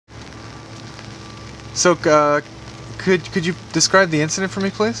So, could you describe the incident for me,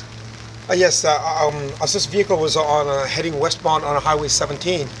 please? Yes, as this vehicle was on heading westbound on Highway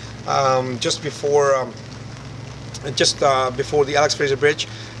 17, just before the Alex Fraser Bridge,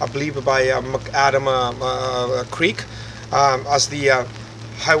 I believe by McAdam Creek, as the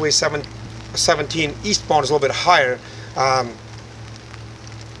Highway 17 eastbound is a little bit higher.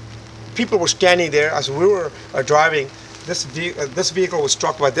 People were standing there as we were driving. This vehicle was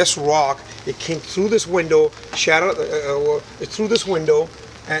struck by this rock. It came through this window, shattered through this window,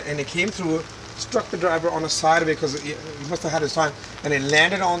 and it came through, struck the driver on the side of it because he must have had his time, and it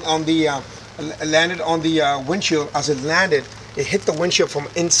landed on the windshield. As it landed, it hit the windshield from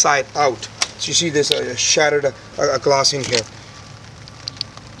inside out. So you see this shattered glass in here.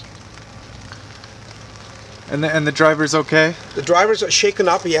 And the driver's okay? The driver's shaken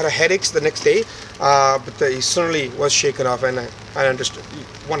up. He had headaches the next day, but he certainly was shaken up, and I understand.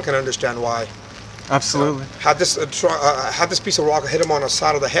 One can understand why. Absolutely. Had this piece of rock hit him on the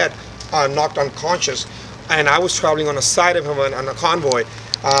side of the head, knocked unconscious, and I was traveling on the side of him on a convoy,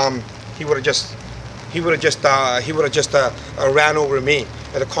 he would have just ran over me,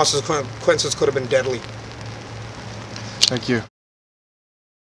 and the consequences could have been deadly. Thank you.